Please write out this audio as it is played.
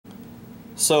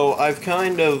So I've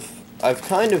kind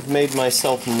of made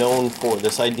myself known for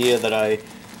this idea that I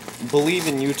believe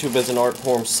in YouTube as an art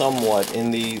form somewhat.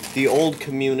 In the old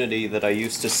community that I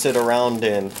used to sit around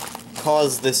in,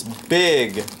 caused this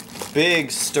big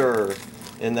stir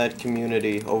in that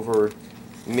community over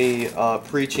me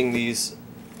preaching these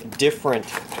different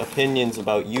opinions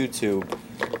about YouTube.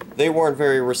 They weren't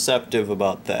very receptive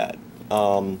about that.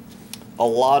 A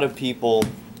lot of people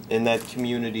in that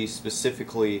community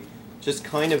specifically just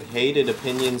kind of hated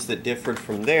opinions that differed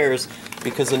from theirs,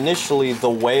 because initially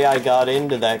the way I got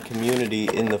into that community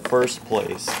in the first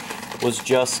place was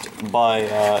just by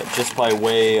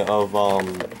way of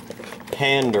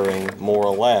pandering, more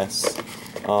or less.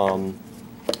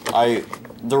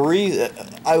 The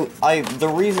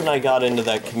reason I got into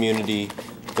that community,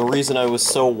 the reason I was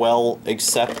so well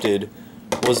accepted,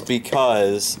 was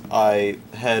because I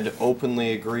had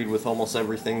openly agreed with almost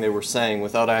everything they were saying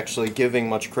without actually giving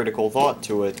much critical thought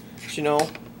to it. But, you know,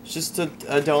 it's just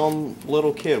a dumb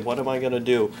little kid. What am I gonna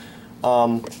do?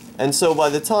 And so by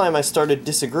the time I started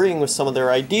disagreeing with some of their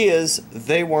ideas,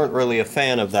 they weren't really a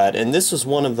fan of that. And this was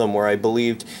one of them, where I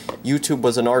believed YouTube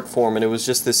was an art form, and it was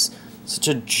just such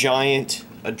a giant,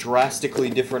 a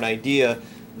drastically different idea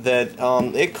that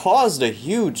it caused a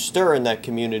huge stir in that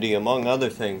community, among other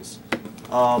things.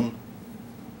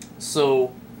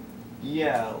 So,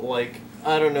 yeah, like,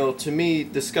 I don't know, to me,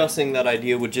 discussing that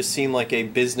idea would just seem like a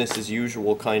business as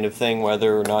usual kind of thing,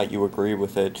 whether or not you agree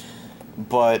with it.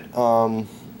 But,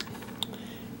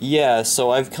 yeah, so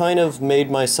I've kind of made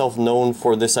myself known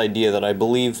for this idea that I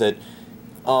believe that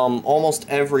almost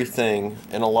everything,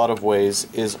 in a lot of ways,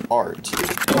 is art.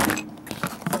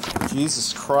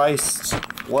 Jesus Christ,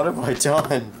 what have I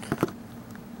done?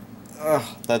 Ugh,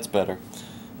 that's better.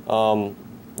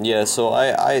 Yeah, so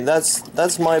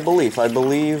that's my belief. I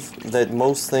believe that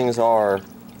most things are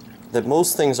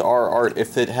art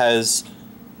if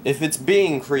it's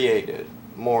being created,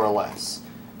 more or less.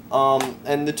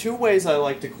 And the two ways I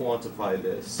like to quantify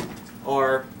this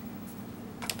are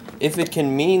if it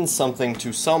can mean something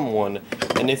to someone,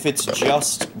 and if it's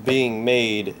just being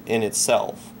made in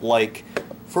itself. Like,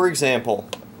 for example,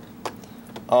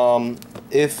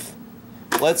 if,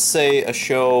 let's say, a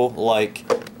show like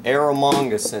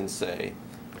Eromanga Sensei,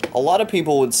 a lot of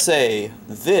people would say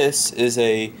this is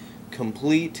a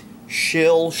complete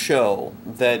shill show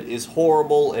that is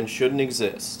horrible and shouldn't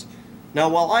exist. Now,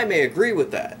 while I may agree with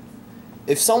that,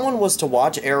 if someone was to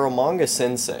watch Eromanga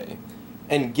Sensei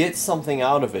and get something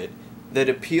out of it that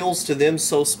appeals to them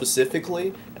so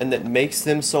specifically and that makes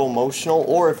them so emotional,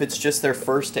 or if it's just their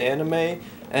first anime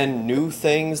and new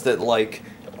things that, like,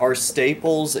 are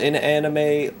staples in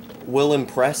anime will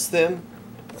impress them,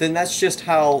 then that's just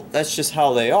how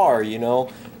they are, you know?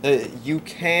 You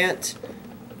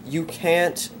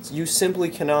simply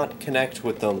cannot connect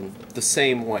with them the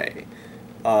same way.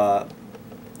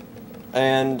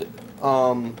 And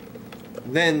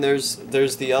then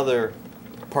there's the other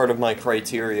part of my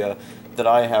criteria that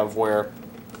I have, where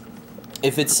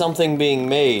if it's something being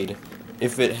made,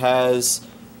 if it has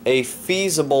a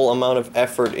feasible amount of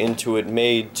effort into it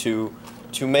made to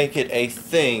make it a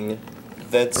thing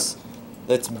that's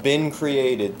been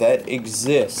created, that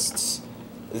exists,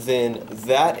 then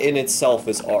that in itself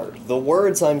is art. The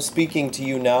words I'm speaking to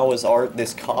you now is art.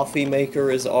 This coffee maker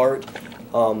is art.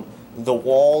 The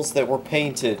walls that were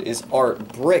painted is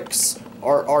art. Bricks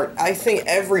are art. I think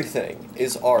everything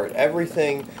is art.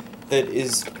 Everything that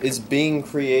is being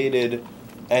created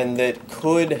and that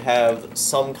could have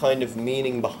some kind of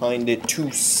meaning behind it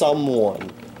to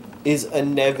someone is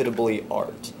inevitably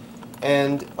art.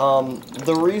 And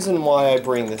the reason why I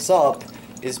bring this up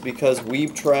is because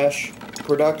Weeb Trash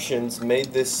Productions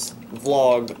made this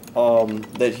vlog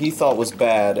that he thought was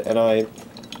bad, and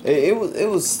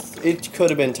it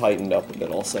could have been tightened up a bit,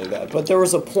 I'll say that. But there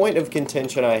was a point of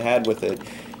contention I had with it.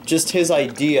 Just his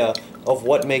idea of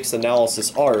what makes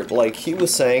analysis art. Like, he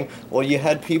was saying, well, you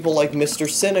had people like Mr.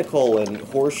 Cynical and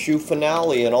Horseshoe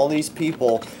Finale and all these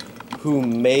people who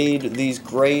made these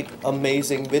great,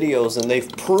 amazing videos, and they've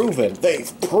proven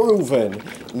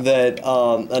that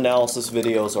analysis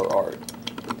videos are art.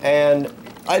 And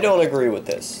I don't agree with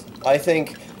this. I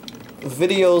think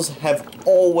videos have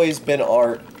always been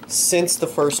art since the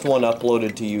first one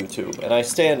uploaded to YouTube, and I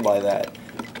stand by that.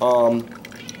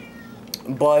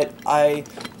 But I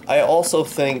also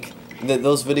think that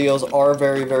those videos are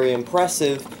very, very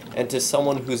impressive, and to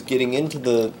someone who's getting into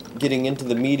the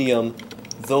medium,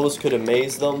 those could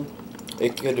amaze them.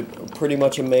 It could pretty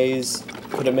much amaze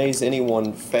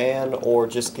anyone, fan or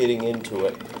just getting into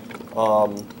it.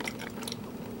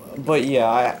 But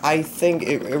yeah, I think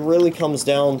it really comes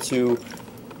down to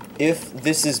if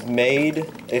this is made,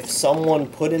 if someone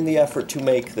put in the effort to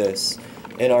make this,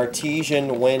 an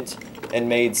artisan went and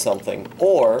made something,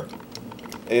 or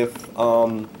if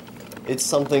it's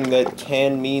something that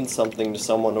can mean something to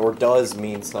someone or does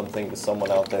mean something to someone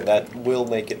out there, that will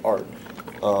make it art.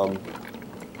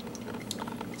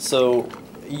 So,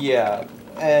 yeah.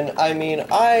 And, I mean,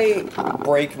 I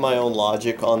break my own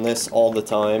logic on this all the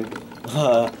time.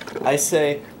 I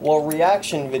say, well,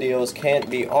 reaction videos can't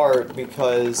be art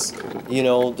because, you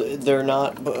know, they're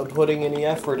not putting any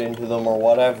effort into them or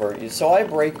whatever. So I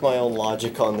break my own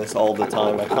logic on this all the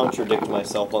time. I contradict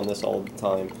myself on this all the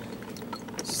time.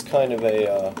 It's kind of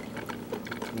a,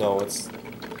 no, it's,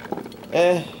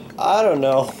 I don't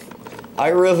know. I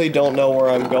really don't know where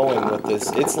I'm going with this.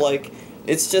 It's like,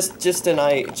 it's just an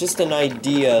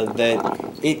idea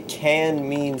that it can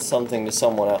mean something to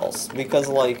someone else. Because,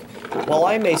 like, while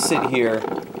I may sit here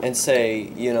and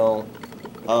say, you know,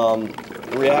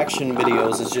 reaction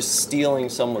videos is just stealing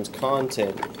someone's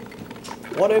content,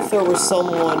 what if there was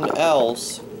someone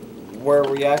else where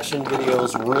reaction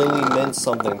videos really meant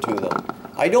something to them?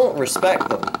 I don't respect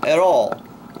them at all.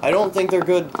 I don't think they're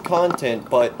good content,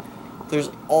 but there's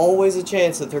always a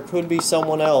chance that there could be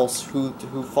someone else who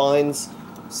finds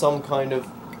some kind of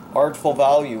artful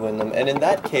value in them, and in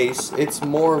that case, it's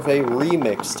more of a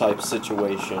remix type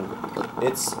situation.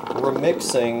 It's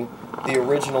remixing the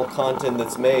original content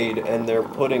that's made, and they're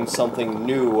putting something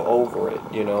new over it,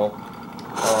 you know?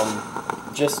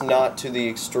 Just not to the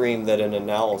extreme that an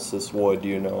analysis would,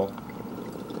 you know?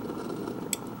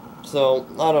 So,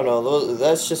 I don't know,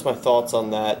 that's just my thoughts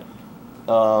on that.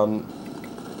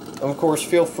 Of course,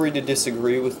 feel free to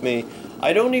disagree with me.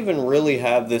 I don't even really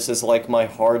have this as like my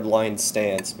hardline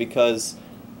stance because,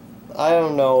 I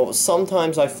don't know,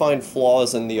 sometimes I find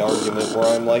flaws in the argument where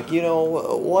I'm like, you know,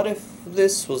 what if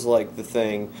this was like the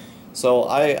thing? So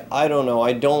I don't know,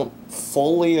 I don't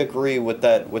fully agree with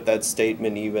that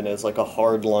statement even as like a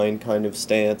hardline kind of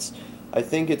stance. I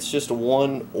think it's just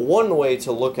one way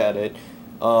to look at it.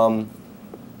 But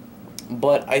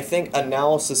I think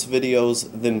analysis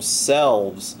videos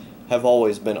themselves have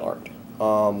always been art.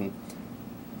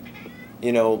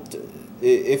 You know,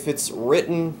 if it's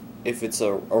written, if it's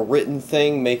a written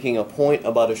thing making a point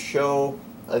about a show,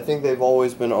 I think they've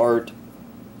always been art,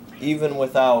 even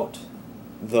without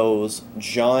those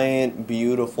giant,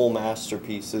 beautiful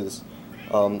masterpieces,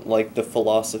 like The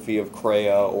Philosophy of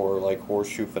Kreia, or like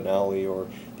Horseshoe Finale, or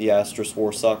The Asterisk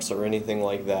War Sucks, or anything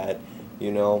like that,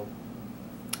 you know?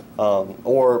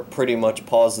 Or pretty much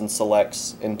Pause and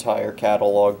Select's entire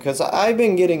catalog, because I've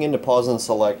been getting into Pause and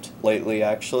Select lately,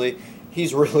 actually.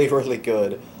 He's really, really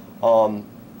good. I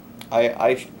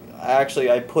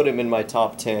put him in my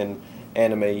top 10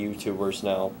 anime YouTubers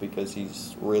now, because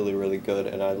he's really, really good,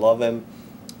 and I love him.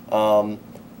 Yeah,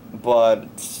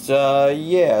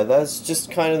 that's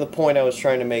just kind of the point I was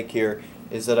trying to make here,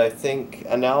 is that I think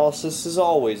analysis has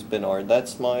always been art.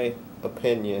 That's my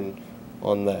opinion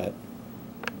on that.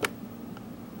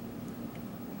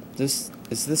 Is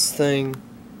this thing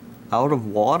out of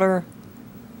water?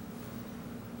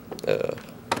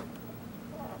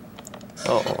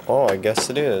 Oh, I guess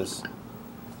it is.